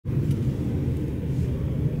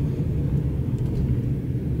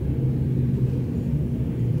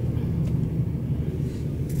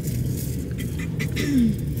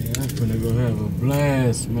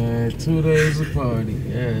Yes, man. 2 days of party.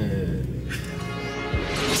 Yeah.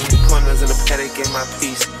 Pointers in the paddock, get my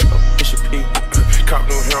piece. Bishop P. Cop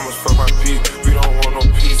new hammers for my beat. We don't want no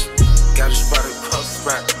peace. Got a spotted puff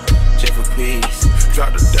spot. J for peace.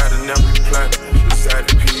 Drop the dot and now we plant. Beside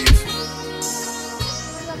the peas.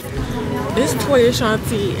 This Toya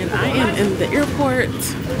Shanti and I am in the airport.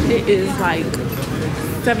 It is like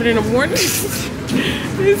 7 in the morning.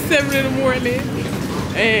 It's 7 in the morning.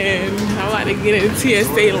 And I'm about to get in the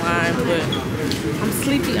TSA line, but I'm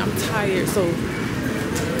sleepy, I'm tired, so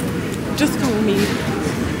just come with me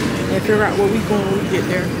and figure out where we going when we get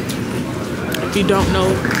there. If you don't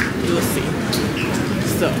know, you'll see.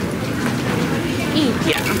 So,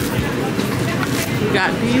 yeah. We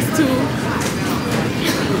got these two.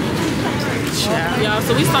 Yeah, y'all,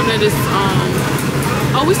 so we stopped at this,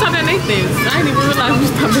 oh, we stopped at Nathan's. I didn't even realize we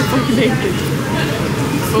stopped at fucking Nathan's.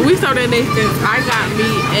 But we stopped at Nathan's. I got me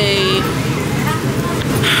a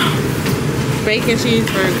bacon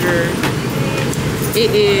cheeseburger.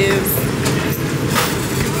 It is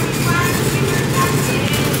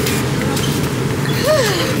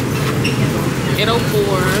 $804.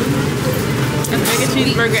 A bacon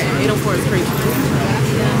cheeseburger at $804 is crazy.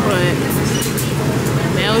 But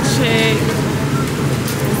mail check,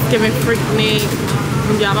 giving freaknik.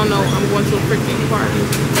 If y'all don't know, I'm going to a freaknik party.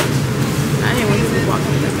 I didn't want to walk up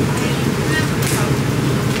there.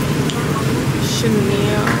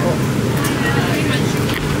 Chanel.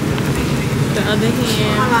 The other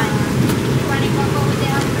hand.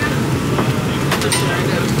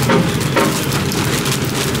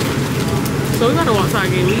 So we gotta walk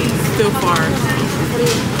Target. We still far.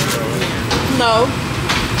 No.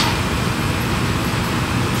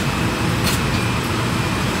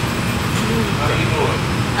 How you doing?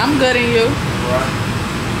 I'm good, and you? Right.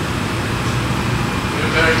 Your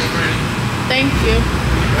bag's pretty. Thank you.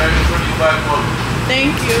 Your bag is pretty black woman.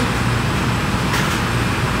 Thank you.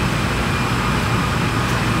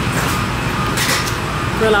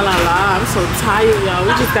 La la la, I'm so tired, y'all.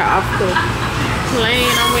 We just got off the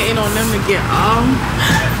plane. I'm waiting on them to get off.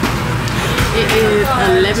 It is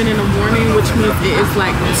 11 in the morning, which means it is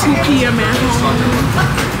like 2 p.m. at home.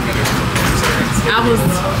 I was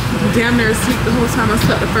damn near asleep the whole time. I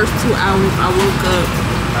slept the first 2 hours. I woke up,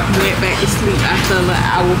 went back to sleep after an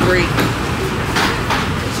hour break.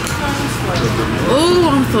 Oh,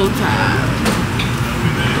 I'm so tired.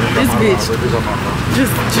 This bitch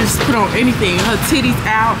just put on anything. Her titties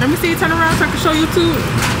out. Let me see you turn around so I can show you too.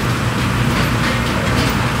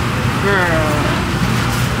 Girl.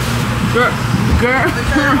 Girl. Girl.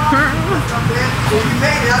 Girl.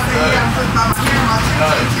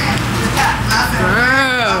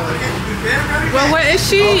 Well, what is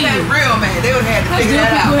she? Real man. They would have to figure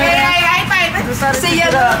that out. Hey, baby. See you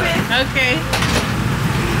later. Okay.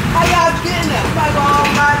 How y'all getting there? Like all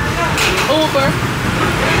my Uber.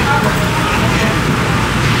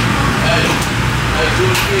 Hey, do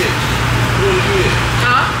it again. Do it again.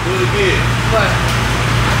 Huh? Do it again. What?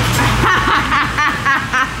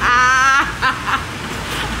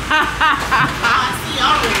 I see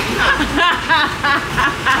already.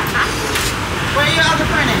 Where you all the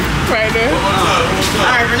printing? Right there.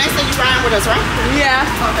 All right, Renee said you riding with us, right? Yeah.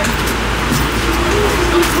 Okay.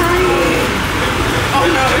 I'm tired. Oh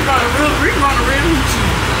no, we're gonna real hoochie.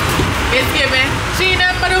 It's giving. She ain't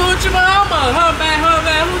nothing but a hoochie mama. Her bad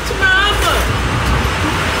hoochie mama.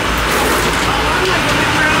 Oh, I'm like a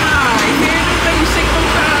big brown eye. Hear this baby shake them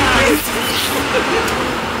thighs.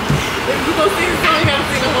 If you go see the song, you gotta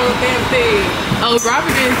see the whole damn thing. Oh,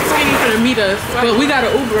 Robin and Skinny gonna meet us, but we got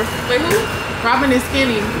an Uber. Wait, who? Robin and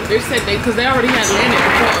Skinny. They said because they already had landed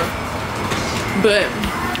before. But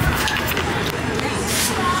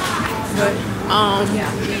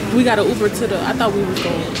we got an Uber to the, I thought we was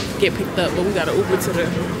gonna get picked up, but we got an Uber to the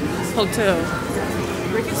hotel.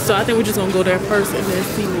 So I think we're just gonna go there first and then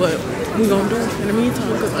see what we gonna do in the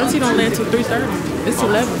meantime, because Auntie don't land till 3:30. It's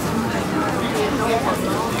 11.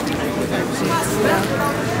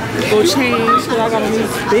 Go change, because I got on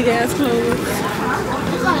these big ass clothes.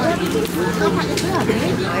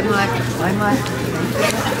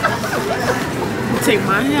 Take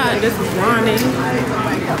my hair, this is Ronnie.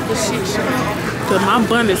 This shit show. Cause my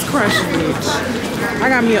bun is crushed, bitch. I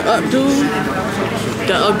got me an updo.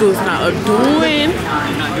 The updo is not updoing.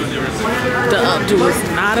 The updo is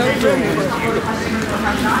not updoing.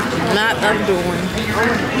 Not updoing.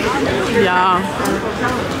 Y'all,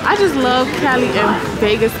 I just love Cali and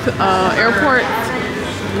Vegas airport.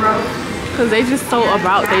 Cause they just so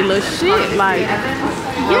about they little shit. Like,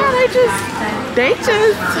 yeah, they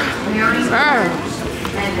just, girl.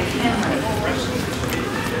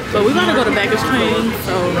 But we gotta go to baggage claim,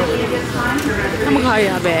 so I'm gonna call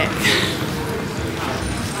y'all back.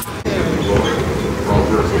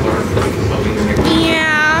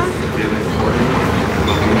 Yeah.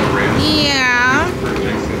 Yeah.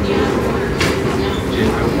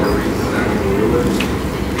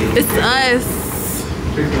 It's us.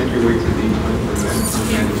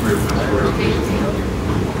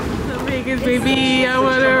 Vegas, baby, I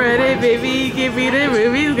wanna run it, baby. Give me the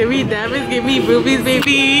rubies, give me diamonds, give me rubies,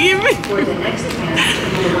 baby.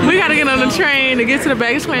 We gotta get on the train to get to the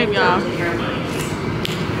baggage claim, y'all.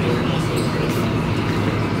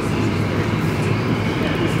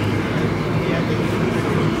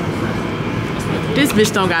 This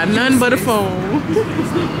bitch don't got nothing but a phone.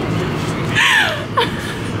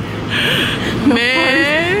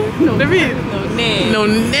 Man, no Ned. No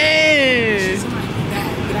Ned.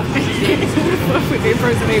 What would they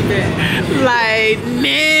personate that? Like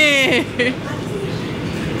Ned.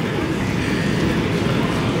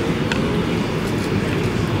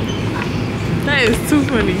 That is too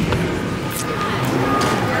funny.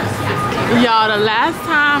 Y'all, the last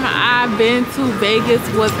time I've been to Vegas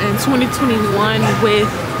was in 2021 with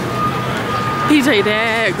PJ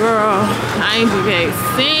Dad. Girl, I ain't been back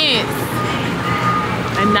since.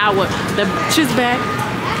 And now what? The chiz back.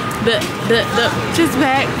 The chiz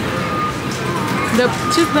back. The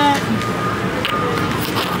chiz back.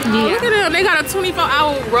 Yeah. Look at them. They got a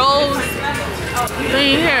 24-hour rose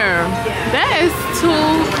thing here. That is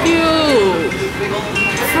too cute.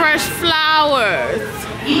 Fresh flowers.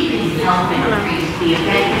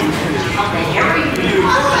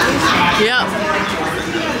 Yep.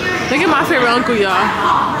 Look at my favorite uncle, y'all.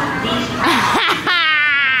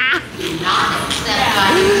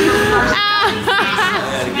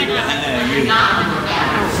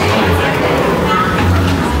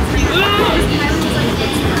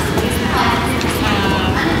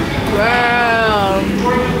 Girl.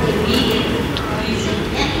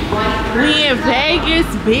 We in Vegas,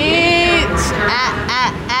 bitch.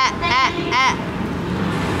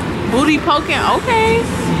 Booty poking, okay.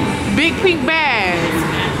 Big pink bag.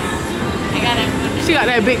 She got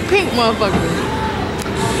that big pink motherfucker.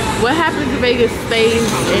 What happens in Vegas stays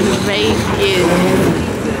in Vegas.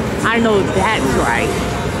 I know that's right.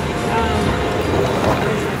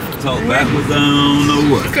 Talk backwards, I don't know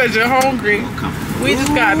what. Because you're hungry. We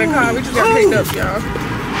just got in the car. We just got picked up, y'all.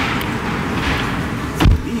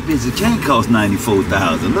 These bitches can't cost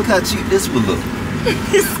 $94,000. Look how cheap this would look.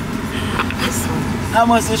 How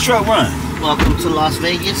much this truck run? Welcome to Las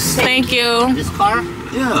Vegas. Thank you. This car?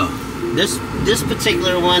 Yeah. This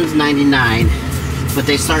particular one's 99, but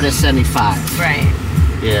they start at 75. Right.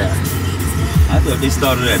 Yeah. I thought they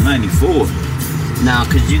started at 94. No,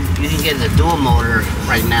 because you can get the dual motor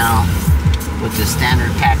right now with the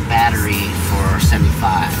standard pack battery for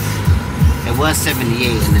 75. It was 78,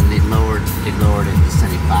 and then they lowered it to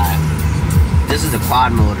 75. This is the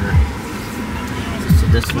quad motor. So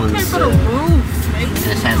this one's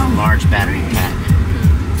this has a large battery pack.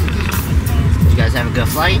 You guys have a good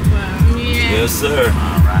flight? Yeah. Yes, sir.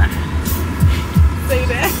 All right. Say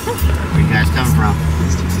that. Where you guys coming from?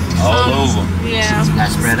 All over. Yeah. You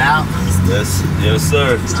guys spread out? Yes,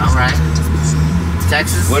 sir. All right.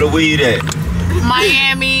 Texas? Where the weed at?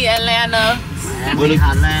 Miami, Atlanta. Miami,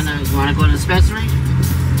 Atlanta. You want to go to the dispensary?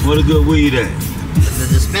 Where the good weed at? The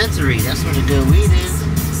dispensary. That's where the good weed is.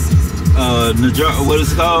 What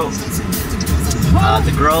is it called?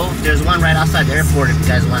 The Grove. There's one right outside the airport if you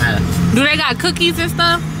guys want to. Do they got cookies and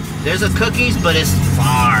stuff? There's a cookies, but it's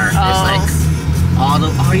far. Oh. It's like all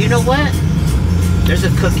the. Oh, you know what? There's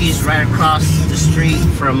a cookies right across the street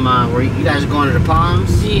from where you guys are going to the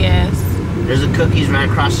Palms. Yes. There's a cookies right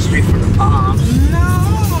across the street from the Palms.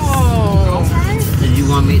 No. Okay.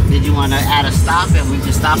 Did you want to add a stop and we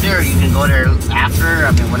can stop there, or you can go there after?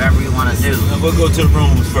 I mean, whatever you want to do. We'll go to the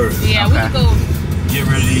rooms first. Yeah, Okay. we can go. Get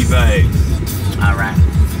rid of these bags. All right.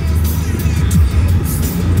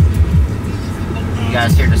 You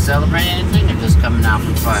guys here to celebrate anything, or just coming out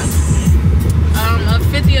for fun? A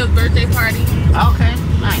 50th birthday party. Okay,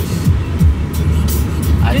 nice.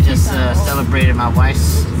 I just celebrated my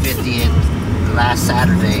wife's 50th last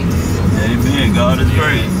Saturday. Amen. God is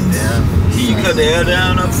great. Yeah. Can you cut the air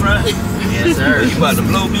down up front? Yes, sir. You about to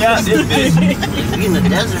blow me out this bitch. We in the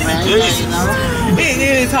desert, man. You know. It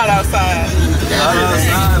is hot outside. In the desert,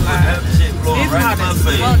 man. That shit blowing It's right hot in my as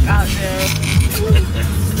face. fuck out there.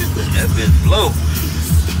 That bitch blow.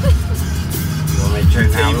 You want me to turn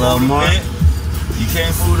down a little more? You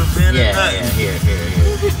can't move the vent or Yeah, nothing? here.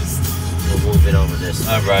 We'll move it over this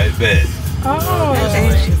way. All right, bet. Oh, This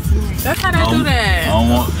way. that's how they do I that. don't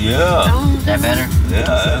want, yeah. Is that better?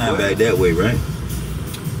 Yeah, not back that way, right?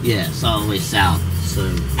 Yeah, it's all the way south. So,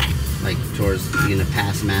 like towards, you're gonna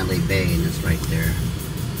pass Mandalay Bay and it's right there.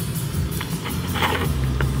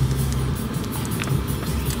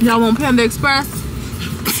 Y'all want Panda Express?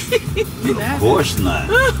 Of course not.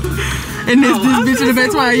 And this bitch in the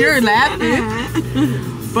back while you're laughing.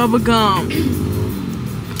 Bubba gum.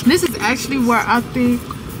 This is actually where I think.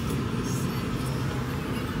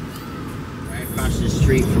 Right across the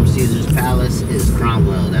street from Caesar's Palace is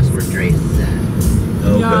Cromwell. That's where Dre's is at.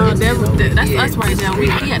 Okay. Y'all, that's us right now. We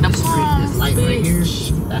at the palm. This light right here,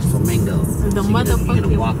 that's Flamingo. The So motherfucking you're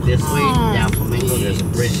gonna walk this way down Flamingo. There's a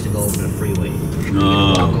bridge to go over the freeway.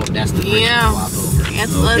 No. That's the bridge to walk over.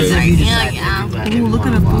 That's Okay. us right now, y'all. Ooh, look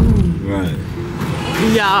at the boom. Right.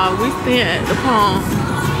 Y'all, we stay at the palm.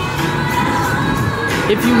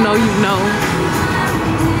 If you know, you know.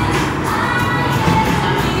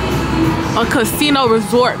 A casino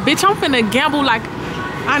resort. Bitch, I'm finna gamble like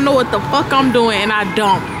I know what the fuck I'm doing and I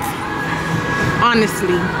don't.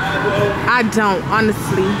 Honestly. I don't,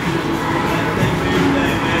 honestly.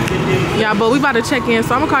 Yeah, but we about to check in,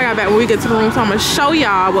 so I'm gonna call y'all back when we get to the room. So I'm gonna show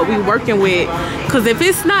y'all what we working with. Cause if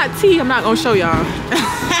it's not tea, I'm not gonna show y'all.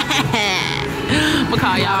 I'm gonna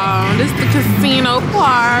call y'all. This is the casino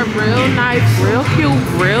part. Real nice, real cute,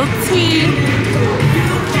 real tea.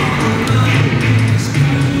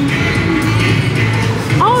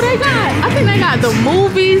 Oh, they got, I think they got the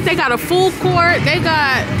movies, they got a food court, they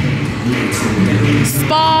got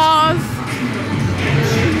spas.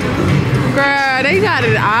 Girl, they got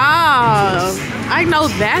it all. I know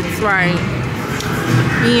that's right.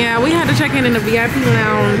 Yeah, we had to check in the VIP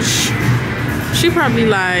lounge. She probably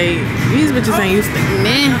like, these bitches ain't used to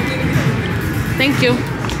me. Thank you.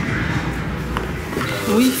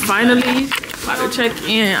 We finally about to check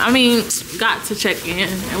in. I mean, got to check in,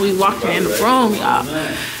 and we walking in the room, y'all.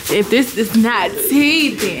 If this is not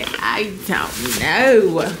tea, then I don't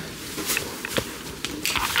know.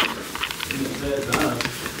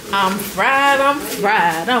 I'm fried, I'm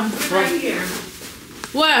fried, I'm fried.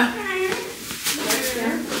 What?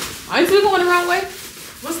 Are you still going the wrong way?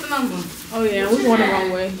 What's the number? Oh yeah, we're going the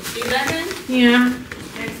wrong way. 11? Yeah.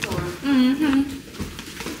 Next door.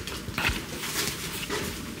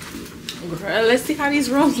 Girl, let's see how these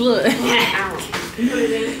rooms look. I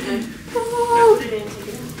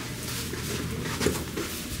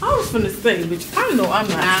was finna say, bitch, I know I'm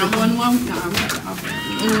not. 911.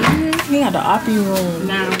 We got the Oppie room.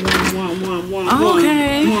 91111.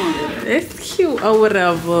 Okay. It's cute or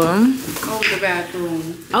whatever. Go to the bathroom.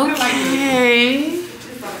 Okay.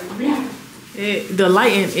 The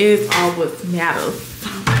lighting is all what matters.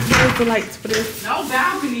 Where's the lights for this? No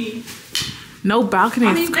balcony. No balcony.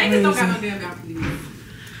 I mean, is Vegas don't got no crazy. damn balcony.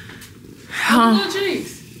 Huh. Little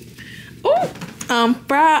cheeks. Ooh, I'm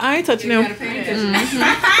fried. I ain't touching You them. gotta pay attention.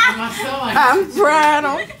 I'm fried.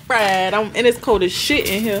 I'm fried. And it's cold as shit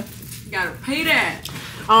in here. You gotta pay that.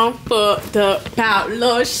 I'm fucked up about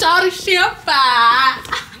little shorty shit fight.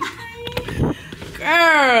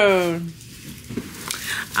 Girl.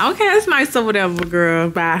 Okay, it's nice over there, girl.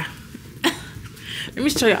 Bye. Let me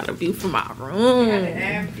show y'all the view from my room.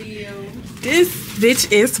 This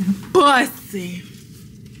bitch is busting.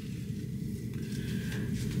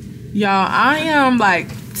 Y'all, I am like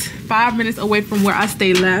 5 minutes away from where I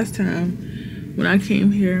stayed last time when I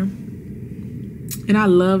came here. And I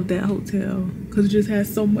love that hotel because it just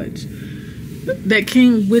has so much that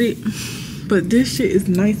came with it. But this shit is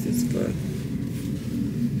nice as fuck.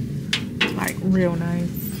 Like real nice.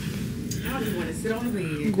 I don't even want to sit on the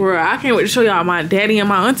bed. Girl, I can't wait to show y'all my daddy and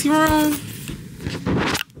my auntie room.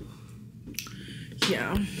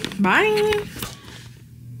 Yeah. Bye.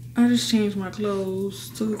 I just changed my clothes,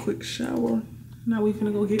 took a quick shower. Now we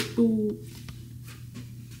finna go get food.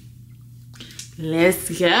 Let's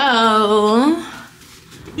go.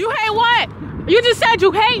 You hate what? You just said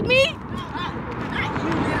you hate me?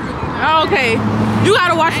 Okay. You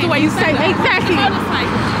gotta watch the way you say exactly.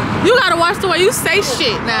 You gotta watch the way you say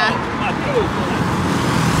shit now.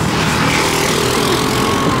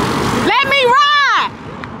 Let me ride!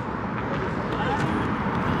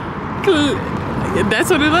 That's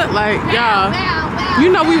what it looked like, y'all.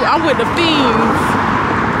 You know I'm with the fiends.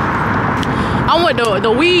 I'm with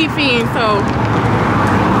the weed fiends, so.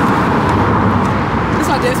 That's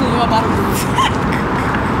why that's what you about to do.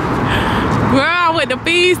 Girl, I'm with the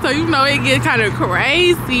fiends, so you know it get kind of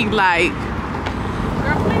crazy, like.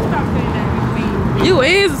 Girl, please stop saying that. You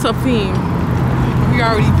is a fiend. We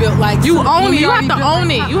already built like. You own it. You have to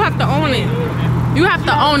own it. You have to own it. You have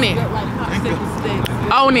to own it.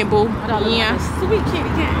 Own it, boo. Yeah. Sweet kitty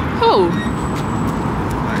cat. Who?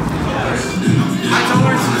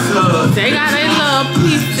 They got their little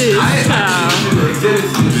pieces, child.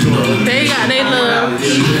 They got their little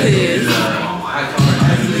pieces.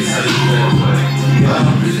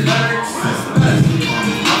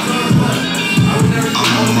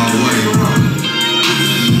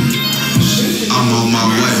 I'm on my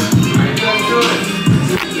way.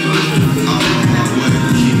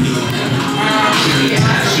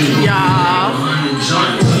 Y'all,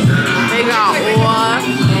 they got all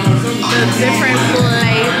the different flavors.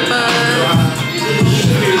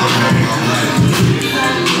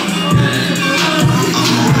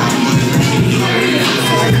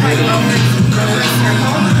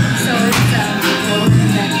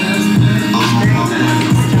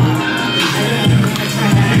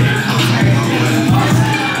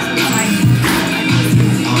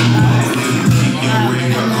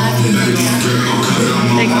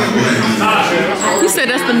 You said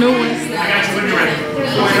that's the new one.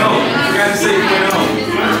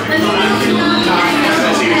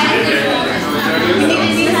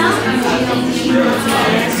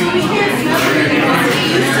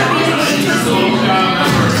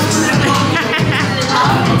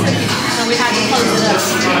 So we had to close it up.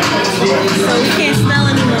 So we can't smell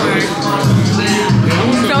anymore.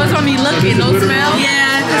 So it's only looking, no smell?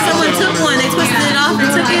 Yeah, because someone took one. They twisted it off and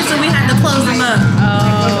took it, so we had to close them up.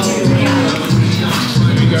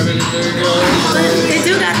 But they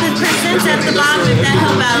do got the percents at the bottom if that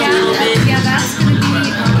help out a little bit. Yeah, that's going to be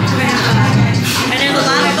and there's a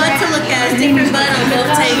lot of bud to look at. It's different bud on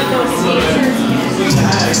both tables.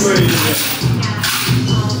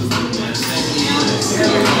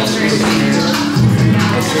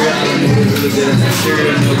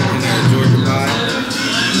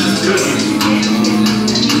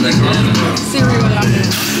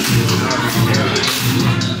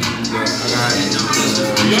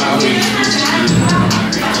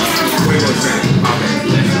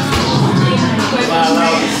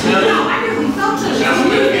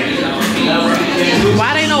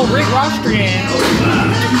 Why they no Rick Ross strand? I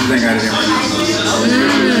think I did it right now.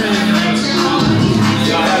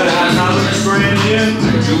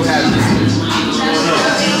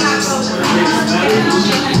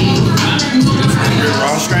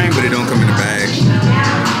 Raw strain, but it don't come in the bag.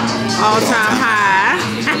 All time high.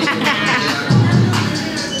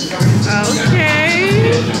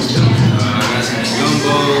 Okay.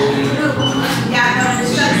 Gumbo.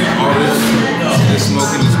 All this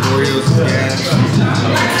smoking, this Oreos, gas.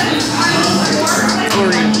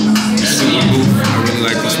 Super booth. I really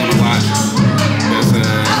like this one a lot. There's a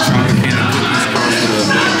chocolate candy cookies crossed with a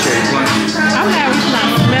black cherry punch. I'm happy to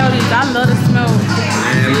smell these. I love the smell.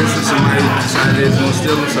 And listen, somebody decided they was going to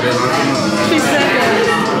steal them, so they locked them up. She said that.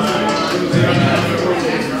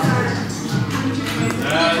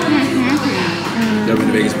 You ever been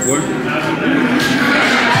to Vegas before?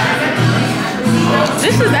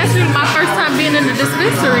 This is actually my first time being in the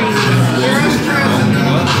dispensary.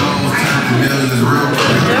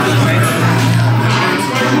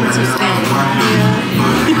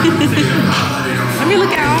 Let me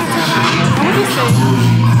look at all. What is this?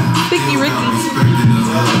 Sticky Ricky.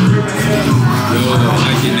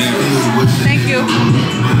 Thank you.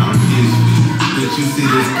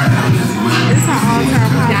 It's an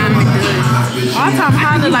all-time high. All-time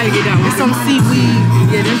high look like it's some seaweed.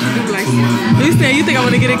 Yeah, this should look like it. You saying you think I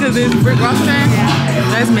want to get it because it's Rick Ross strand?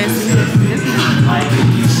 That's messy.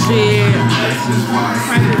 Shit.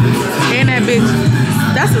 And that bitch,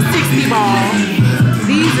 that's a 60 ball.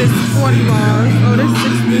 These is 40 balls. Oh, this is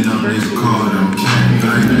 60 versus.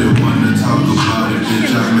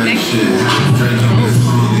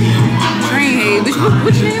 Train hay.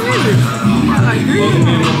 Which name is it? I like green.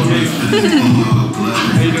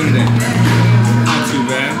 How you doing today? Not too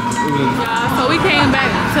bad. So we came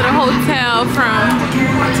back to the hotel from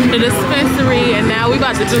the dispensary, and now we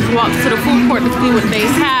about to just walk to the food court to see what they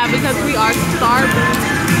have because we are starving.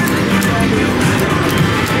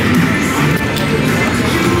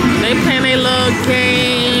 They playing their little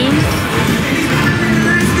game.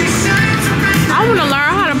 I want to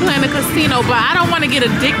learn how to play in the casino, but I don't want to get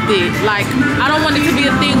addicted. Like, I don't want it to be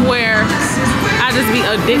a thing where I just be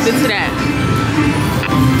addicted to that.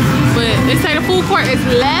 But they say the food court is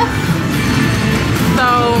left.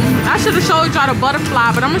 So I should have showed y'all the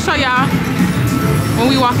butterfly, but I'm gonna show y'all when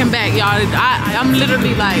we walking back, y'all. I'm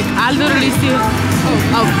literally like, I literally see a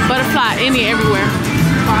butterfly everywhere.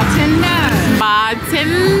 Bartender.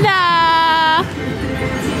 Bartender.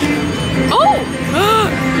 Oh,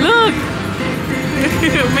 look.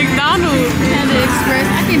 McDonald's. Panda Express.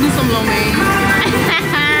 I can do some lo mein.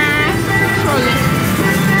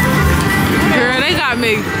 Girl, they got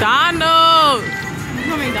McDonald's.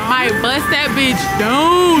 Might bust that bitch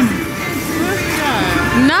down.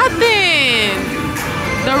 Nothing.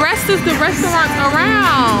 The rest is the restaurants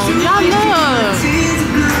around. Y'all look.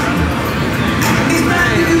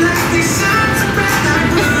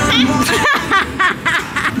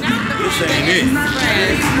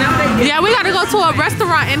 Yeah, we gotta go to a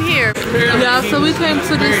restaurant in here. Yeah, so we came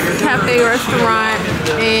to this cafe restaurant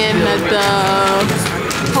in the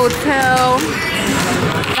hotel.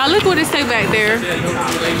 Now look what it say back there.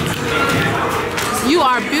 You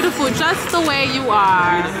are beautiful just the way you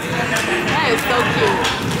are. That is so cute.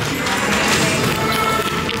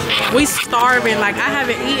 We starving. Like I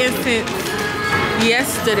haven't eaten since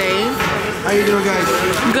yesterday. How you doing, guys?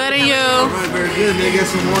 Good, and you? All right, very good. May I get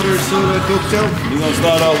some water, soda, Coke, Joe? We're gonna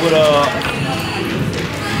start off with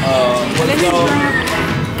what is it called?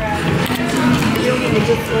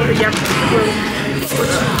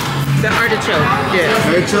 The artichoke. Yeah.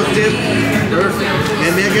 Artichoke dip. Perfect.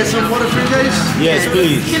 And may I get some water for you guys? Yes,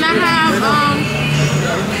 please. Can I have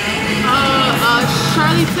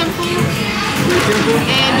Shirley Temple?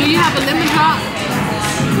 And do you have a lemon drop?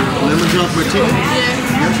 Lemon drop martini? Yeah.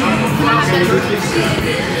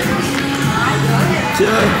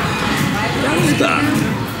 Stop.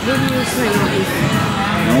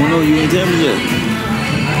 I don't know, you ain't tell me yet.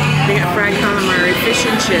 They got fried calamari, fish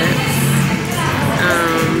and chips.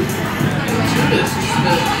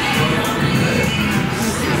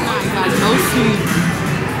 No sleep.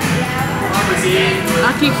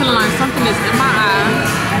 I keep feeling like something is in my eye.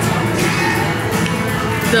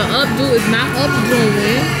 The updo is not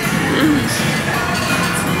updoing.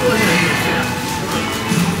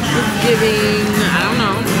 It's giving, I don't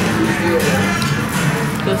know.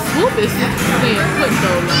 The swoop is being put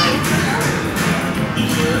though, like.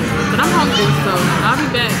 But I'm hungry, so I'll be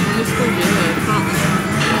back when this food gets here.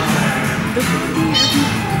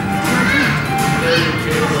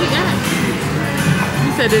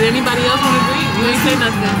 You said, did anybody else want to drink? You ain't say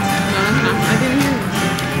nothing. No, that's not. I didn't hear it.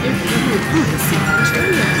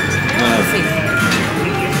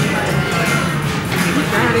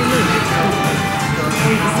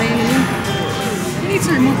 You need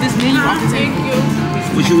to remove this menu off the table. Thank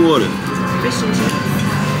you. What you order? Fish and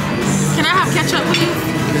chips. Can I have ketchup, please?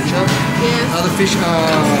 Ketchup? Yes. The fish,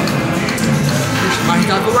 mahi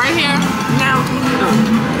taco? Right here. Now.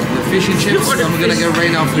 The fish and chips, I'm gonna get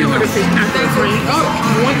right now for you. Thanks, Ray. Oh,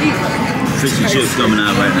 one each. Fish and chips coming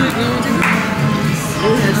out right now.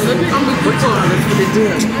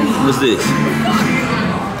 What's this?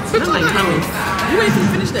 It's like hummus. You ain't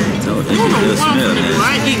even finished that. Oh, that shit does smell, man.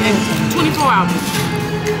 I ain't eating in 24 hours.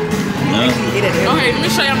 Huh? Okay, let me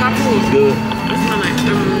show y'all my food. Good.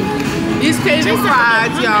 These Cajun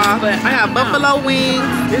fries, y'all. I have buffalo wings.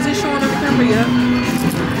 Is it showing on the camera yet?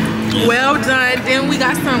 Yeah. Well done. Then we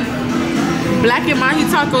got some black and mahi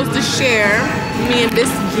tacos to share. Me and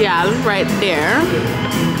this gal right there.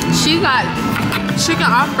 She got chicken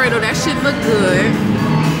Alfredo. That shit look good.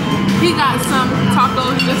 He got some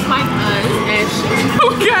tacos just like us, and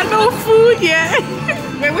we got no food yet.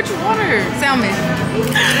 Wait, what you ordered? Salmon.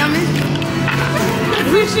 Salmon?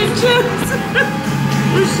 Fish and chips.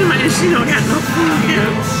 She don't got no food yet.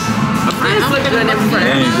 I'm looking at them That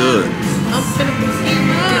friends. ain't good. I'm finna fuck you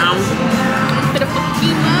up. I'm finna fuck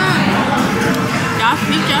you up. Y'all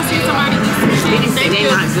think y'all see somebody eat some shit? Thank They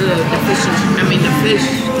you. not good. The fish, the fish.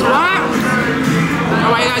 What?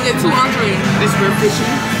 Oh, why you gotta get 2 entrees? This real fishy.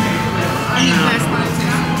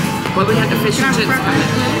 But we had the fish and chips coming.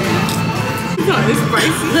 No, it's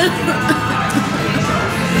spicy.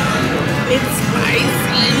 It's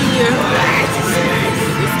spicy.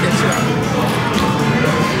 It's ketchup.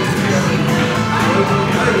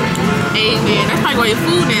 Hey man, that's probably why your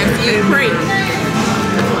food nasty. You pray.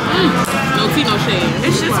 No tea, no shade.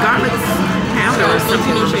 It's just garlic powder or No tea,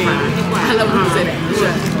 something. no shade. I love when you say that.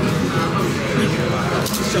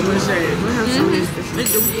 So much shade. We'll have some of this.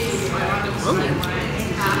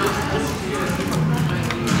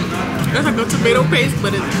 That's like a tomato paste,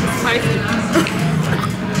 but it's spicy.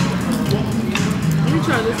 Let me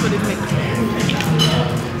try this for the next.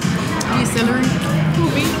 Need celery? Who,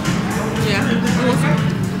 me? Yeah. You want some?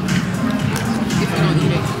 If you don't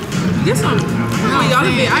eat it. Get some. No, y'all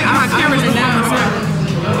be. I got my cameras in now.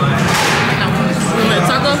 You want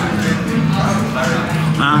taco?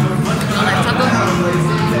 Huh? You like taco?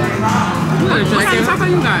 What kind of taco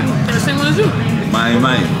you got? The same one as you. Mine.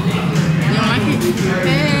 You don't like it?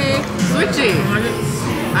 Hey, switch it.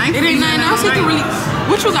 It ain't nothing else you can really.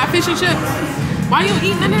 What you got? Fish and chips? Why you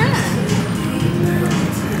eat none of that?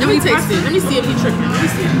 Let me taste it. Let me see if he tripping. Let me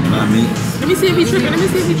see. Not me. Let me see if he tripping. Let me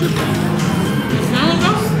see if he tripping. No,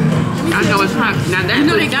 no. I know it's hot. Now that You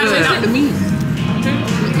know they looks got good. it out to me.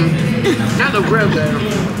 That look real good.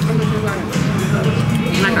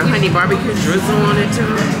 Like a honey barbecue drizzle on it too.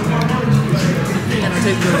 That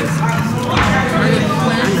tastes good.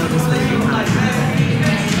 I know this thing.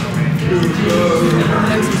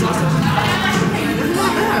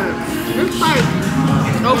 It's like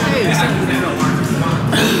okay.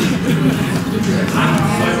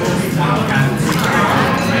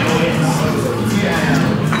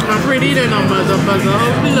 I'm pretty eating no motherfucker.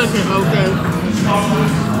 Hopefully looking okay.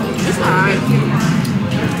 It's alright.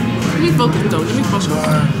 Let me focus though. Let me focus.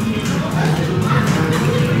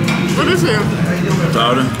 What is here?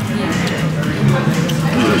 Powder.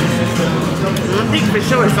 I think for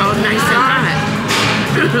sure it's all nice and hot.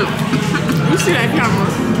 You see that camera?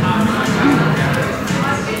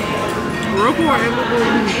 Recording.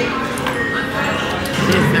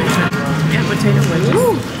 Yeah, potato wedges.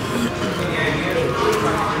 Ooh.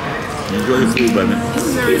 Enjoy your food, baby. This is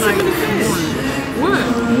very like what?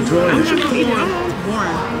 Enjoy it.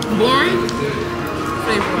 Boring. Boring?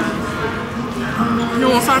 Flavor. You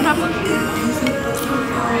want salt and pepper?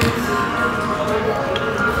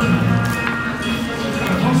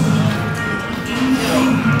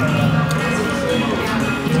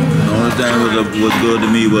 The only thing was good to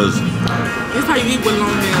me was. This how you eat with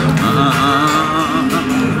long meal.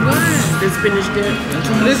 What? This spinach dip.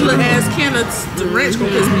 This little ass can of ranch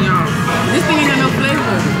gonna piss me off. This thing ain't got no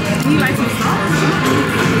flavor. He likes some sauce.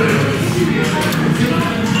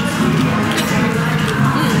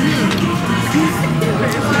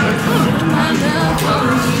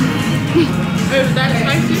 Is that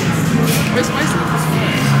spicy? It's spicy.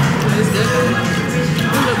 It's good.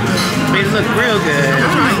 It look real good.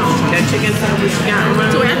 That chicken sandwich you got.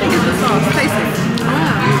 So I think it's the sauce. Taste it.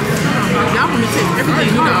 Y'all want me to taste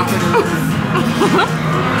everything you know.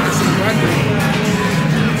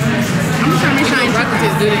 I'm just trying to make sure I ain't chocolate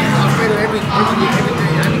is good. Alfredo, everything.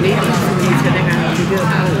 I mean, they have some things that they gotta be good.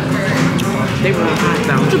 They were hot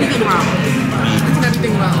though. What you be thinking about? What you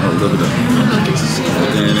think about? I love it up.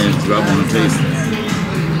 And then drop on the taste.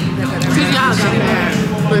 Cause y'all got that,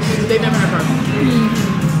 but they never had barbecue.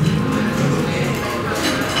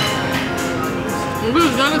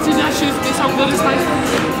 Really, y'all see that shit be so good and spicy?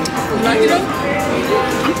 You like it though?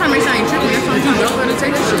 I'm trying to make sure I ain't tripping. That's why I'm don't let it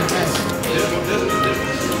take that shit.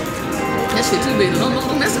 That shit too big. Don't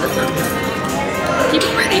mess it up. Keep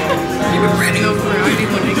it ready. Keep it ready over there. I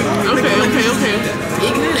didn't want to Okay.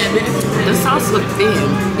 Ignorant that bitch. The sauce look thin.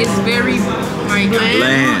 It's very like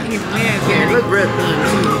bland. It's bland. Yeah, it look real thin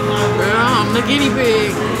too. Girl, I'm the guinea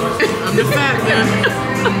pig. I'm the fat one.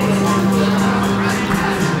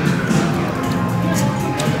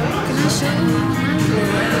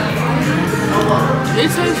 It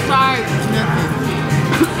tastes like nothing.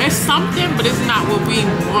 It's something, but it's not what we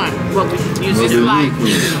want. What we use. It's like,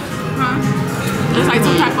 it's like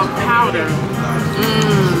some type of powder.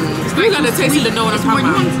 You gotta taste it to know what I'm talking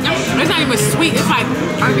about. It's not even sweet. It's like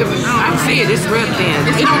I see it. It's real thin.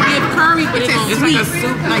 It don't give curry, but it's like a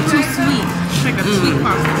soup, like too sweet. It's like a sweet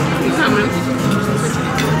pasta. It's coming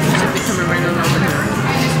right over there.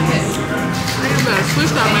 I better switch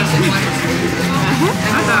that message.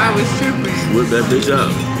 I thought I was tripping. Whip that bitch up.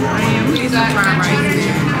 I am. Please don't try right here.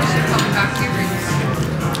 I'm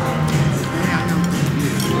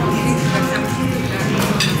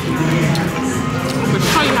gonna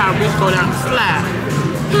show you how a bitch go down the slide.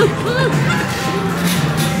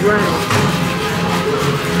 Right.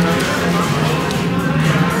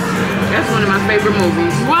 That's one of my favorite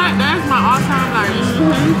movies. What? That's my all-time like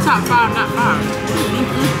top 5, not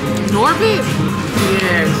 5. Norbit?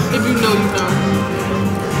 Yes. If you know, you know.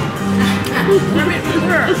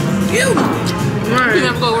 You. Right. You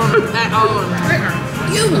never go wrong at all.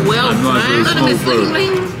 You well done.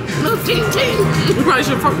 Little ting. You probably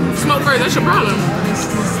should smoke first. That's your problem.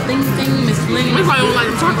 Miss Ling. That's why I don't like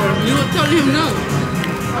him talking. You don't tell him no.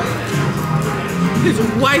 His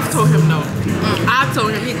wife told him no. I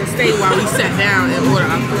told him he could stay while we sat down and order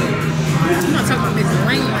our food. I'm not talking about Miss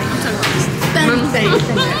Ling. Like I'm talking about this thing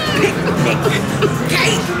from that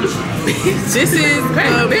Kate. This is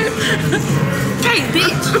Kate,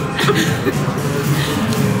 bitch.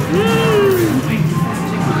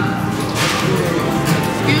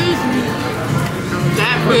 Excuse me.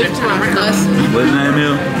 That bitch was cussing. What's his name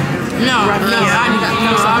is? No.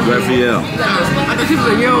 Raphael. I thought she was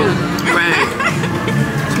a yo. Right.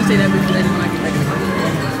 She say that bitch let him like it.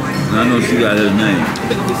 I know she got his name.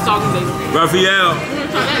 Raphael.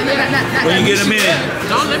 When you get him in.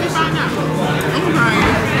 Don't let me find out. I'm crying.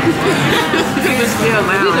 We just feel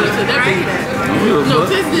loud. We go to that big bag. No,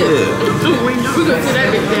 this is. We go to that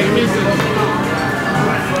big bag.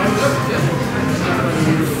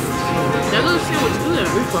 That little shit was good.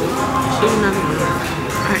 close. She was not one.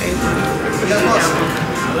 I ate one.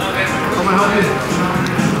 How may I help you?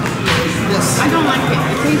 Yes. I don't like it.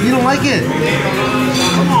 You don't like it?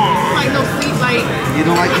 Come on. Like no sweet, like. You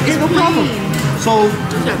don't like it? Okay, no problem. So,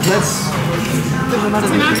 let's... There's another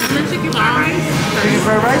Can I have chicken fried rice? Chicken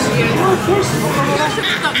fried rice? Yeah. Oh, of course. No problem. Y'all should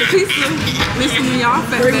stop the pizza. Listen to y'all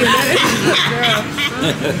fat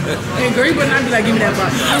and Greg would not be like, give me that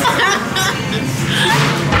box.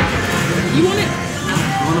 You want it?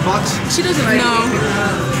 You want a box? She doesn't like it.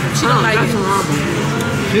 She don't like it.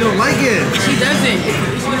 She don't like it. She doesn't.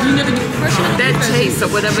 You never do fresh. That taste or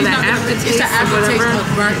whatever, that aftertaste or whatever. Of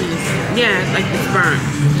burntness. Yeah, like it's burnt.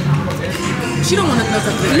 She don't want to know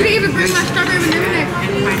something. You didn't even bring my strawberry lemonade.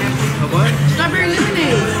 What? Strawberry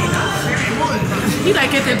lemonade. He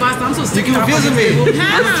like get that box. I'm so sick. You confusing me.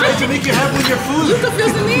 How? I'm trying to make you happy with your food. You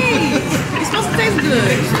confusing me. It's supposed to taste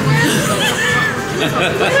good.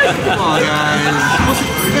 Come on, guys.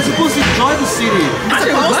 You're supposed to enjoy the city. I'm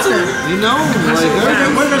supposed to. You know, like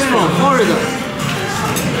where that's from? Florida.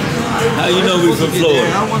 How you know we're from Florida?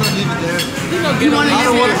 I don't want to leave it there. You want to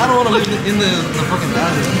I don't want to leave it in the fucking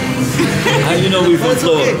desert. How you know we're from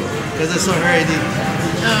Florida? Because it's so very deep.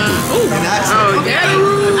 Oh, Okay.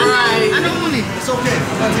 Right. I don't want it. It's okay.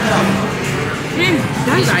 Let's take it out.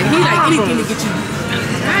 He like anything to get you.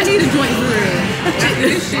 I need a joint for real.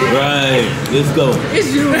 Right. Let's go. It's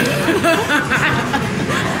you.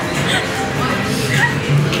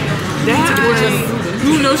 That was...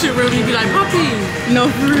 You know shit real, you be like, puppy. No,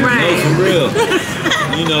 for real. No, for real.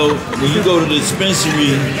 You know, when you go to the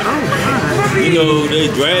dispensary, you know, they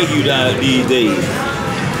drag you down these days.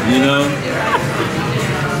 You know?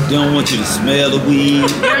 They don't want you to smell the weed.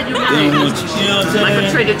 They don't want you know what I'm saying? Like a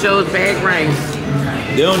Trader Joe's bag rice.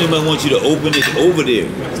 They don't even want you to open it over there.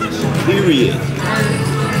 Period.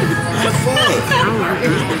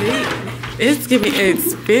 It's giving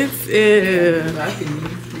expensive.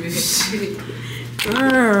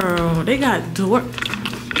 Girl, they got door. I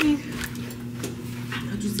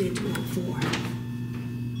thought you said 204.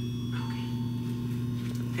 Okay.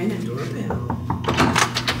 And a doorbell.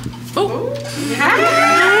 Oh. Hi.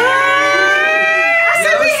 I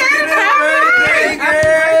said we had Happy birthday,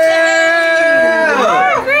 girl!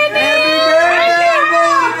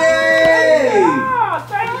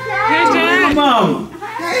 Hey, Jack. Mama.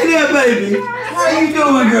 Hey there, baby. How you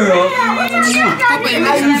doing, girl?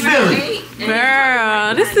 How you feeling?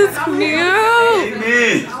 Girl, this is cute.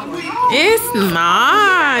 Amen. It's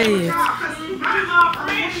nice.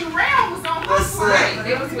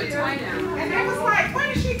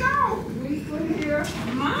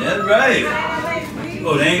 That's right.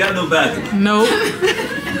 Oh, they ain't got no balcony. Nope.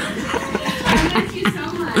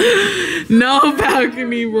 No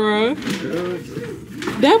balcony, bro.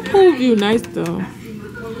 That pool view nice though.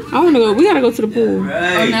 I wanna go. We gotta go to the pool.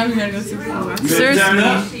 Right. Oh, now we gotta go to the pool.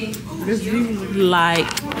 Seriously. This view like.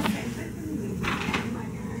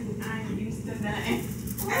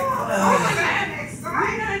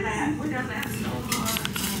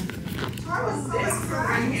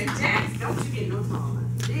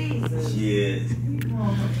 Shit.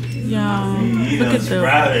 Y'all, He look done at the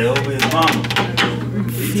sprouted over his mama.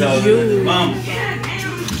 He talking to his mama.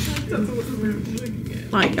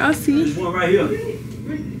 like y'all see. This one right here.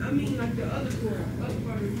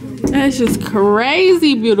 That's just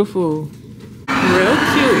crazy beautiful. Real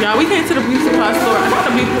cute. Y'all, we came to the beauty supply store. Not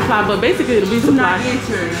the beauty supply, but basically the beauty supply.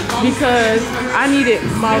 Because I needed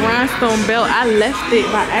my rhinestone belt. I left it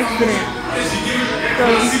by accident. So,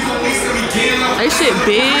 that shit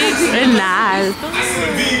big and nice.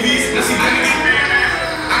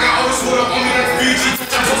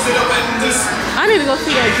 I need to go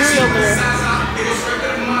see that jewelry over there.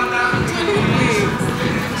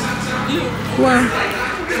 Well,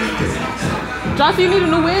 Josh, you need a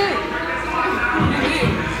new wig?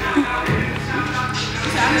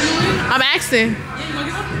 I'm asking.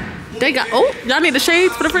 They got, oh, y'all need the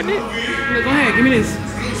shades for the freaknik? Go ahead, give me this.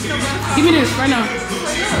 Give me this right now.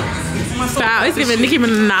 Wow, it's giving Nicki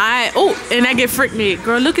Minaj. Oh, and I get freaknik.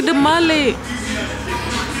 Girl, look at the mullet.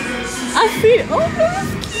 I see it. Oh,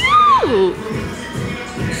 that's cute.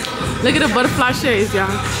 Look at the butterfly shades,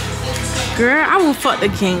 y'all. Girl, I will fuck the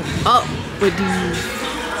king up with these.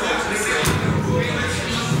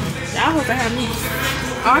 Y'all hope I have me.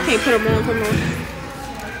 Oh, I can't put them on. Come on.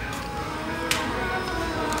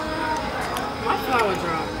 My flower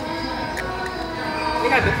drop. They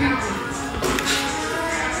got the people.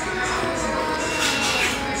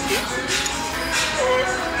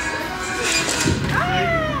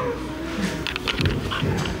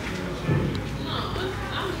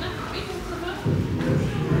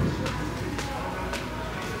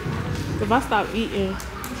 If I stop eating,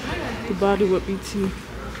 The body would be T.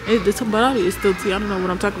 The body is still T. I don't know what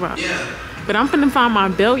I'm talking about. But I'm finna find my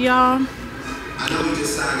belt, y'all.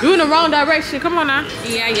 You in the wrong direction. Come on now.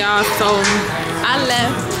 Yeah, y'all. So I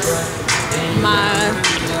left my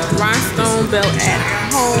rhinestone belt at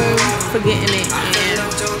home, forgetting it, and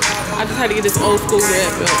I just had to get this old school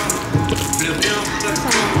red belt.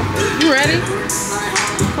 You ready?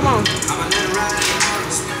 Come on.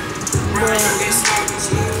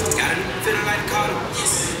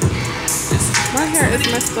 My hair is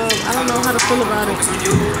messed up. I don't know how to feel about it.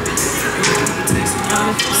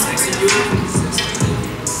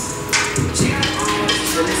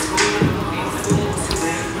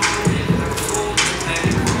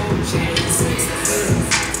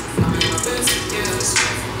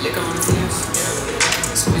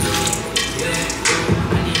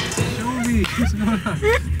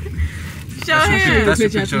 Show him. That's the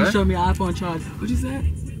picture, You show me an iPhone charger. What you said?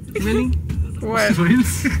 Really? What?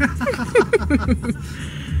 Twins?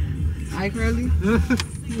 Hi, Curly.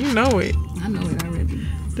 You know it. I know it already.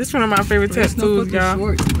 This is one of my favorite tattoos, y'all.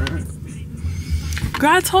 Shorts, bro.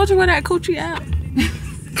 Girl, I told you where that coochie at.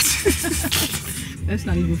 That's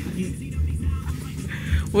not even funny.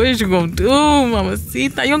 What is you gonna do, Mama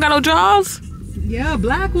Sita? You don't got no drawers? Yeah,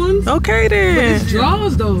 black ones. Okay then. It's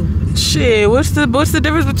drawers though. Shit, what's the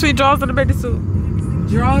difference between drawers and a bathing suit?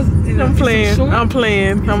 Drawers. I'm playing. I'm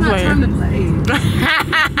playing. It's not time to play.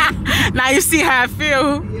 Now you see how I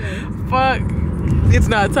feel. Yeah. Fuck. It's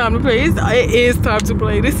not time to play. It is time to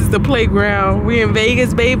play. This is the playground. We in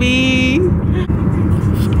Vegas, baby.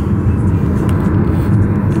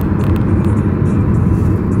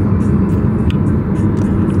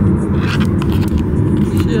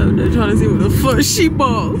 She up there trying to see what the fuck she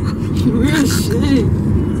bought. Real shit.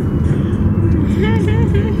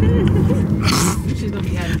 She's gonna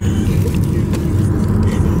be adding.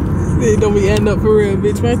 They don't be adding up for real,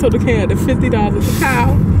 bitch. When I told the cat the $50 a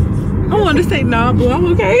cow. I want to say nah, but I'm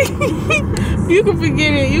okay. You can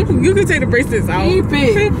forget it. You can take the bracelets out. Keep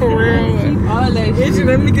it. For real. Keep all that Bitch, shit. you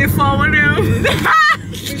let me get fun with them.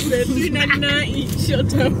 It's that $3.99 each.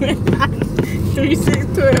 Shut up. 3, 6,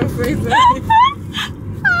 12 face.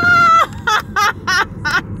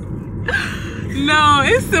 No,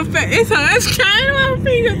 it's the face. It's kind of my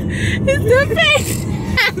fingers. It's the face.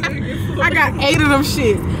 I got 8 of them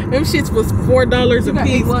shit. Them shits was $4 a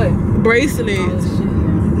piece. What? Bracelets. Oh, shit.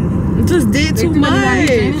 Just did too much.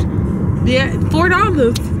 Yeah,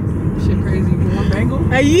 $4. Shit crazy. One bangle?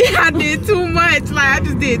 Yeah, I did too much. Like I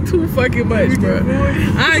just did too fucking much, bro.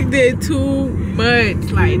 I did too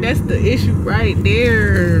much. Like that's the issue right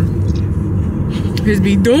there. Just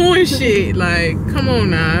be doing shit. Like, come on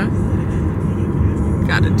now.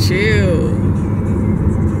 Gotta chill.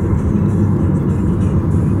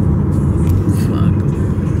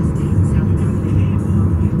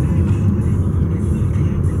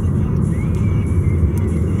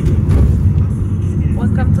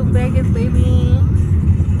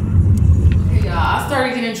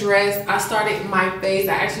 Dressed. I started my face.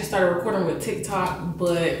 I actually started recording with TikTok,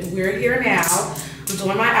 but we're here now. I'm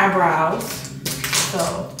doing my eyebrows.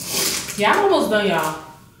 So, yeah, I'm almost done, y'all.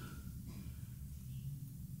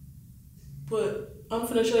 But I'm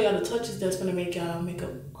finna show y'all the touches that's gonna make y'all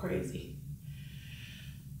makeup crazy.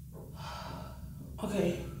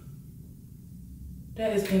 Okay.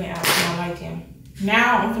 That is getting out to my liking.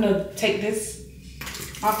 Now I'm gonna take this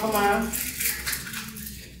off of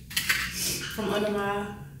from under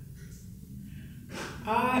my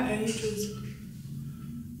eye and you just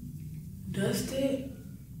dust it.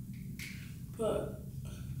 But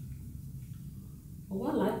oh,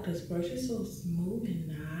 I like this brush. It's so smooth and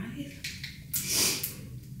nice.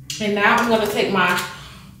 And now I'm gonna take my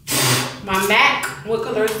MAC. What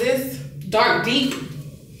color is this? Dark Deep.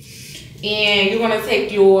 And you're gonna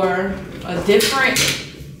take a different.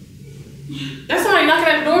 That's somebody knocking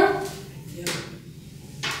at the door?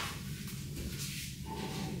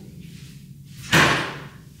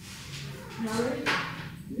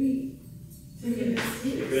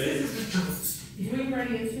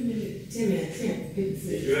 Ready in 10 minutes. 10 minutes. 10,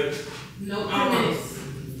 56. You ready? No, 10 minutes.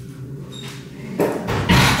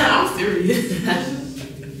 I'm serious.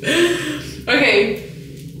 Okay.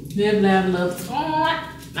 Live, laugh, love. I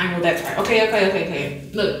know that's right. Okay.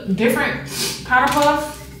 Look, different powder puff.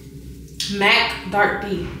 MAC Dark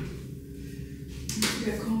Deep.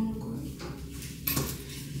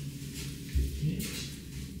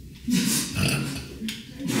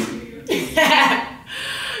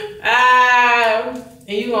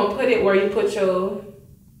 And you're gonna put it where you put your,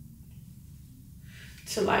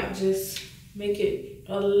 to like just make it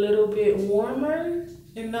a little bit warmer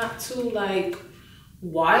and not too like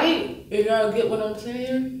white. You gotta get what I'm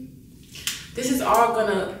saying? This is all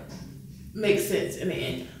gonna make sense in the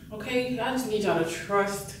end. Okay? I just need y'all to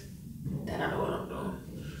trust that I know what I'm doing.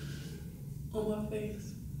 On my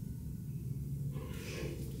face.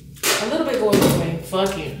 A little bit going this way.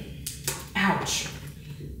 Fucking. Ouch.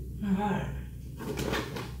 Oh God.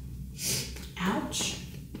 Ouch.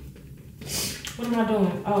 What am I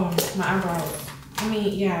doing? Oh, my eyebrows. I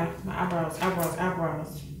mean, yeah, my eyebrows.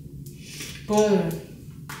 Boom.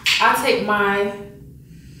 I take my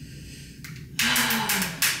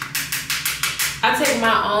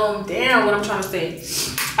damn, what I'm trying to say.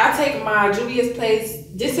 I take my Juvia's Place.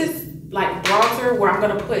 This is like bronzer where I'm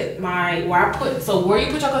gonna put so where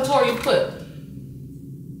you put your contour, you put.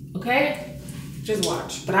 Okay? Just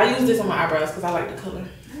watch. But I use this on my eyebrows because I like the color.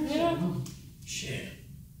 Yeah. Shit.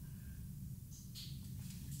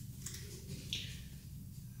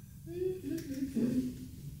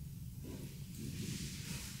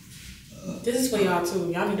 This is for y'all too.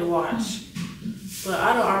 Y'all need to watch. But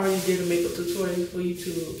I don't already did a makeup tutorial for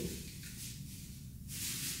YouTube.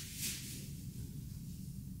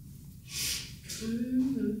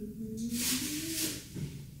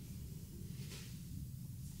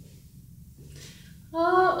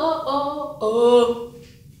 Oh.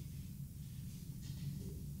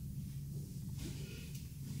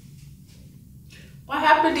 What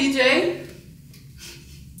happened, DJ?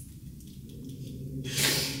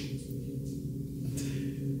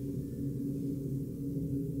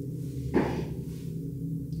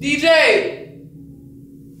 DJ!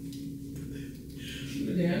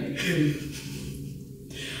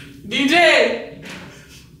 DJ!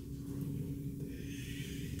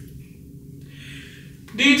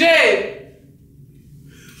 DJ!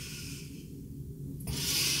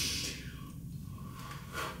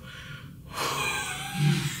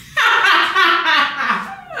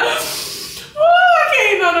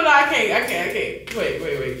 I can't. Wait.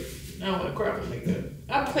 I don't want to cry like that.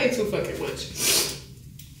 I play too fucking much.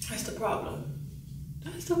 That's the problem.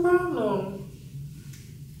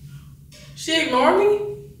 She ignore me?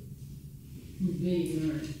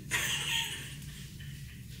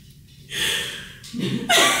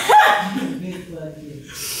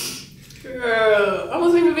 Girl, I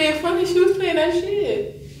wasn't even being funny. She was playing that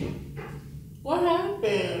shit. What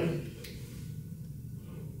happened?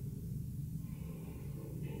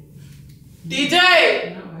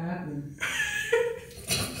 DJ! What happened?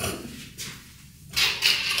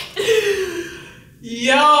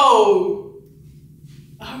 Yo!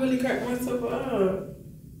 I really cracked myself up.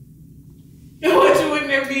 What you in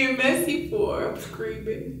there being messy for? I'm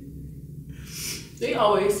screaming. They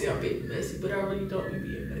always say I'm being messy, but I really don't be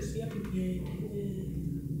being messy. I be being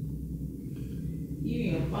You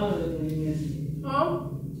ain't gonna follow us when you messy. Huh?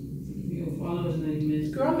 You gonna follow us when you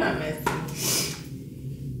messy. Girl, I'm not messy.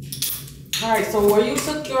 Alright, so where you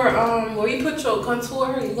took your where you put your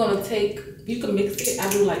contour, you're gonna take, you can mix it. I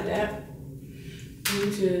do like that.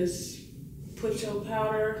 You just put your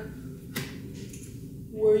powder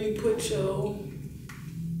where you put your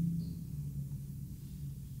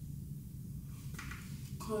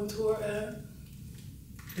contour at.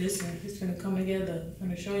 Listen, it's gonna come together. I'm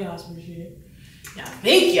gonna show y'all some shit. Y'all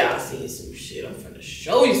think y'all seen some shit. I'm gonna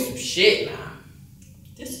show you some shit now.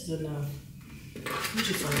 This is enough. You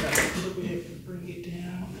just want that a little bit, bring it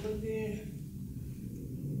down a little bit.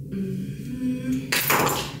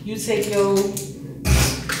 You take your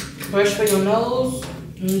brush for your nose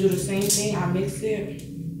and you do the same thing. I mix it.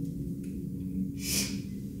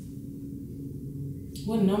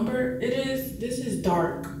 What number it is? This is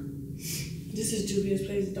dark. This is Juvia's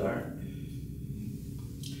Place dark.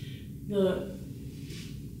 Look.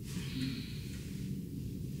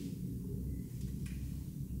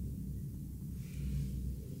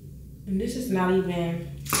 And this is not even,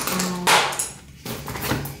 I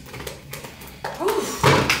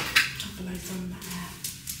feel like something in my eye.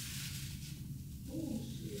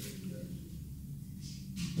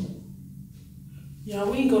 Y'all,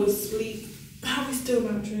 we ain't go to sleep. How we still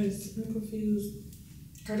not dressed? I'm confused.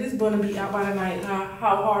 Girl, this gonna be out by the night. How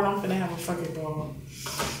hard I'm finna have a fucking ball.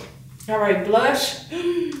 All right, blush.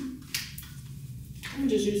 I'm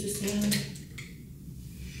just use the same.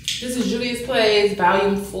 This is Juvia's Place,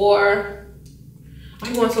 Volume 4.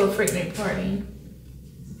 I'm going to a freaknik party.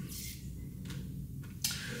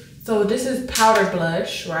 So this is powder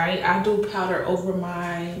blush, right? I do powder over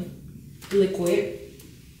my liquid.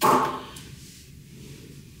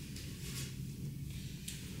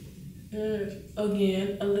 And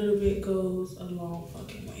again, a little bit goes a long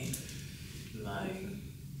fucking way. Like,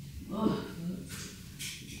 oh,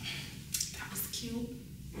 that was cute.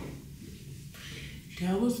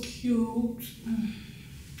 That was cute.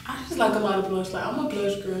 I just like a lot of blush. Like, I'm a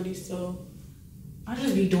blush girly, so I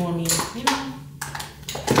just be doing me, you know?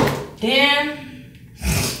 Then,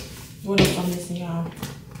 what else I'm missing, y'all?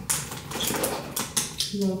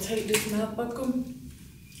 You gonna take this motherfucker?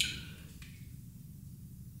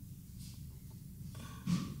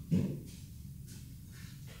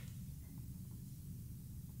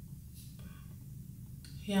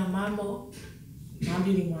 Yeah, my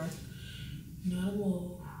beauty mark. Not a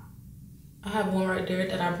mole. I have one right there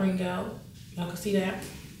that I bring out. Y'all can see that.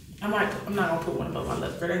 I'm not gonna put one above my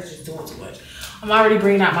lip, girl. That's just doing too much. I'm already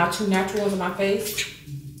bringing out my 2 natural ones on my face.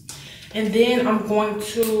 And then I'm going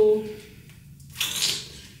to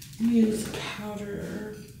use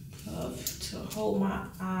powder puff to hold my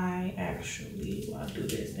eye actually while I do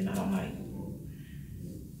this. And I don't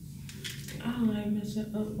like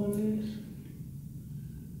messing up on this.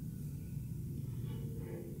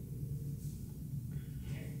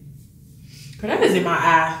 Girl, that is in my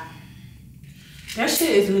eye. That shit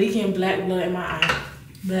is leaking black blood in my eye.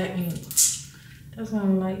 Black ink. That's why I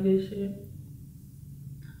don't like this shit.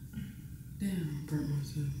 Damn, I burnt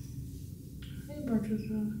myself. How you burnt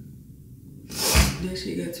yourself? That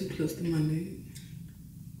shit got too close to my neck.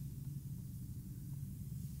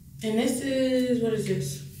 And this is, what is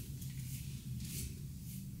this?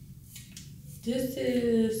 This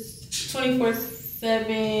is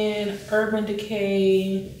 24/7 Urban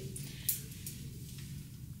Decay.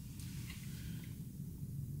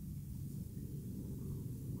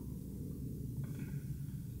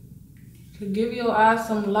 To give your eyes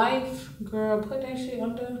some life, girl, put that shit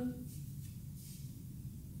under.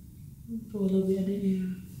 Put a little bit of it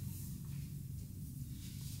in.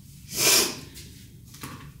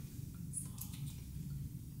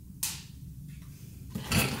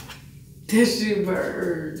 That shit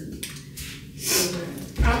burned.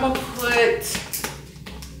 I'ma put.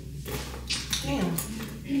 Damn,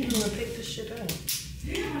 I'm gonna pick this shit up.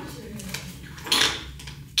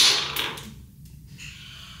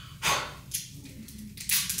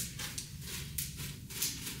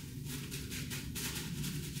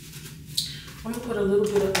 I'm gonna put a little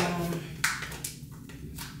bit of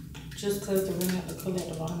just cause to bring out the color at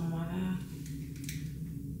the bottom of my eye.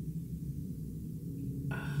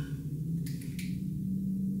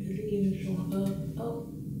 Is it even showing up? Oh,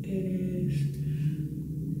 it is.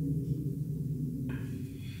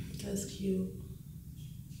 That's cute.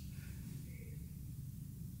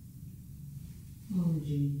 Oh,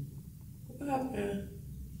 gee. What happened?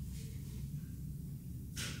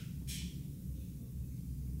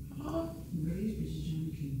 These bitches trying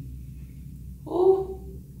to kill me. Who?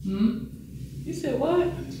 You said what?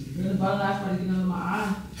 Girl, the bottle last trying to get under my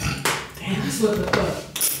eye. Damn, that's what the fuck.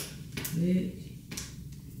 Bitch.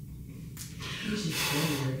 This shit's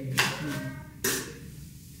crazy.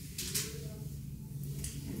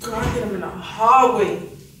 Girl, I hit him in the hallway.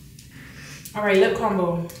 All right, lip combo.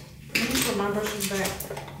 Let me put my brushes back.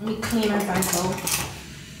 Let me clean as I go.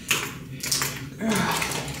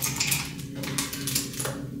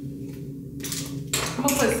 I'm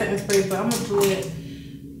gonna put setting spray, but I'm gonna do it.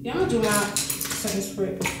 Yeah, I'm gonna do my setting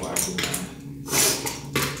spray before I do mine.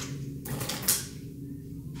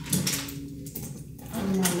 On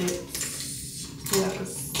my lips, so I can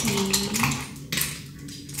see.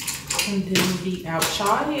 And then be out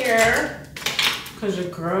y'all hair, cause your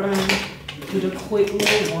girl done did a quick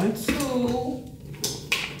little 1-2.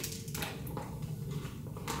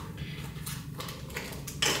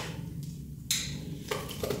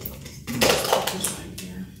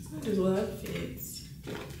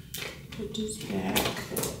 Put this back.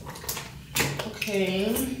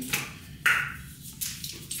 Okay.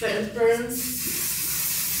 Setting spray.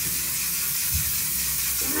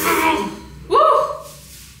 Woo!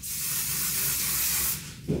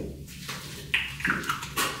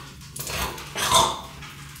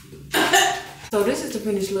 So this is the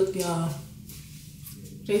finished look, y'all.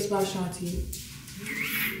 Face by Shanti.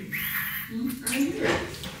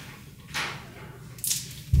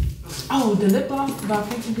 Oh, the lip gloss by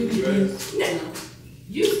Freaking Beauty is. No.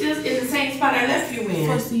 You still in the same spot I left you in.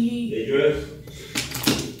 Fussy. They dress?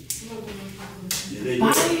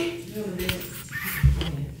 Bye.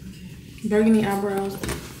 Burgundy eyebrows.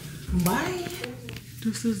 Bye.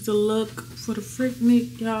 This is the look for the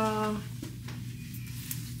Freaknik, y'all.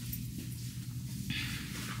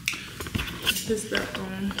 This back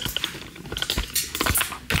on.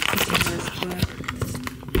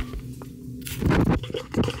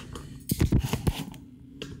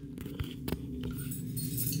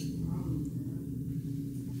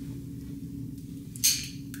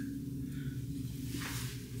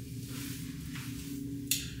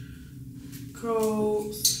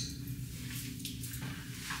 Goes.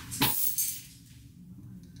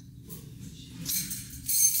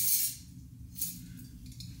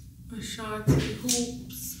 Ashanti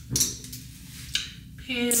hoops,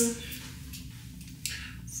 pin,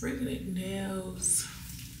 freaknik nails,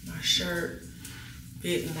 my shirt,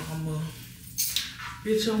 Big Mama.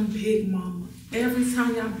 Bitch, I'm Big Mama. Every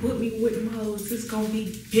time y'all put me with modes, it's gonna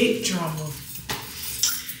be big drama.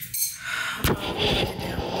 I'm gonna get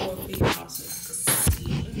down more feet off so I can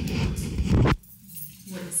see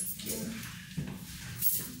what it's getting.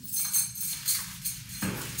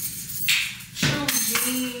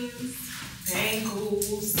 Jeans,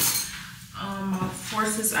 bangles, my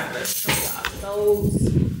forces, I gotta show y'all those.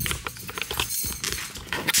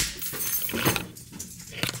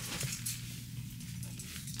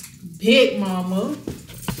 Big Mama,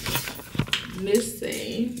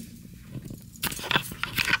 missing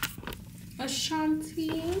Ashanti.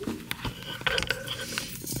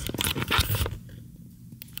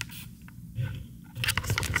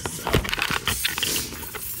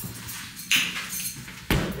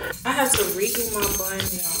 I have to redo my bun,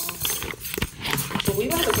 y'all. But we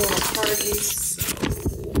about to go to parties, so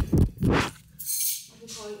I'm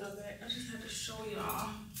gonna call y'all back. I just had to show y'all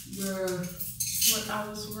what I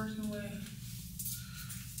was working with.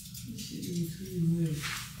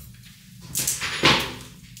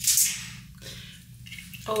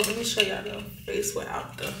 Oh, let me show y'all the face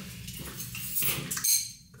without the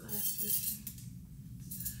glasses.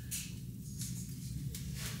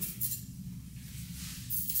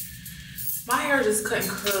 My hair just couldn't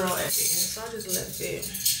curl at the end, so I just left it.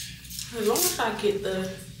 As long as I get the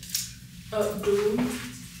updo.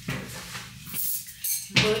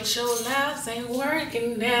 But your laughs ain't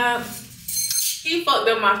working now. He fucked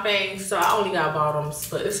up my fangs, so I only got bottoms,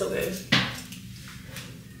 but it's okay.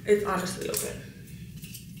 It's honestly okay.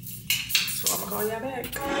 So I'm gonna call y'all back.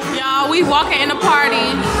 Y'all, we walking in the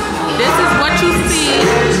party. This is what you see.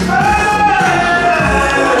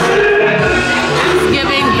 It's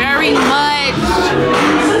giving very much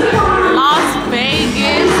Las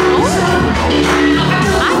Vegas. Ooh.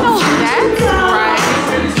 I know that's right.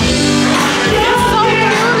 It's so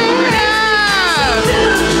cute in here.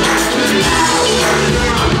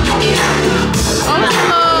 Oh,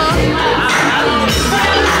 hello.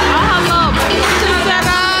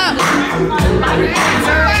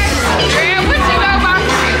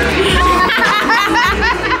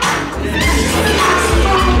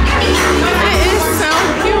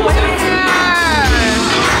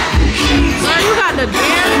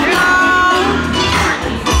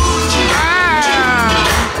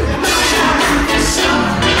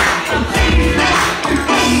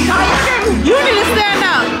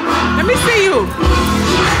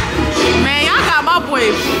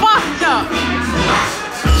 Fucked up.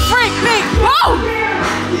 Freaknik, whoa!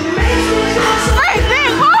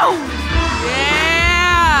 Freaknik, whoa!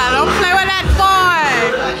 Yeah, don't play with that boy.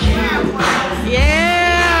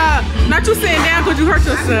 Yeah. Not you sitting down because you hurt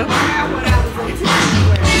yourself.